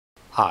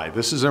Hi,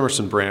 this is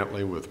Emerson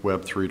Brantley with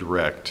Web3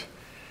 Direct.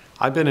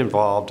 I've been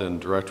involved in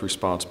direct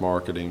response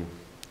marketing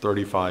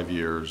 35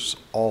 years,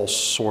 all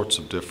sorts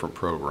of different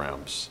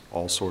programs,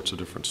 all sorts of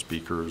different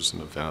speakers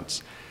and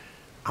events.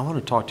 I want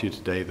to talk to you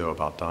today, though,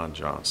 about Don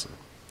Johnson.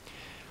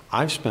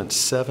 I've spent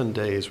 7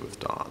 days with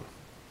Don,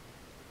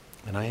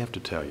 and I have to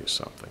tell you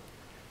something.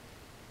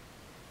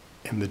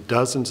 In the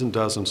dozens and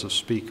dozens of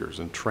speakers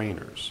and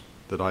trainers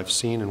that I've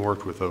seen and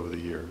worked with over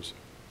the years,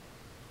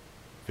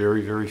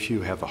 very, very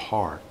few have the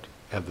heart,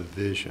 have the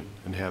vision,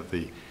 and have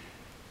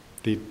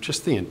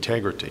just the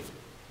integrity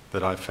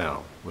that I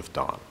found with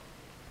Don.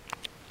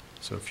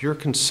 So if you're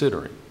even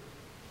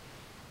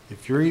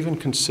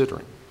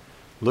considering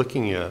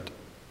looking at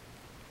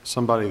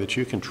somebody that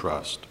you can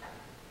trust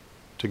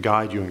to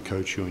guide you and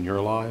coach you in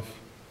your life,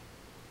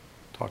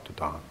 talk to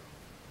Don.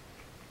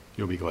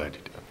 You'll be glad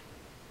you did.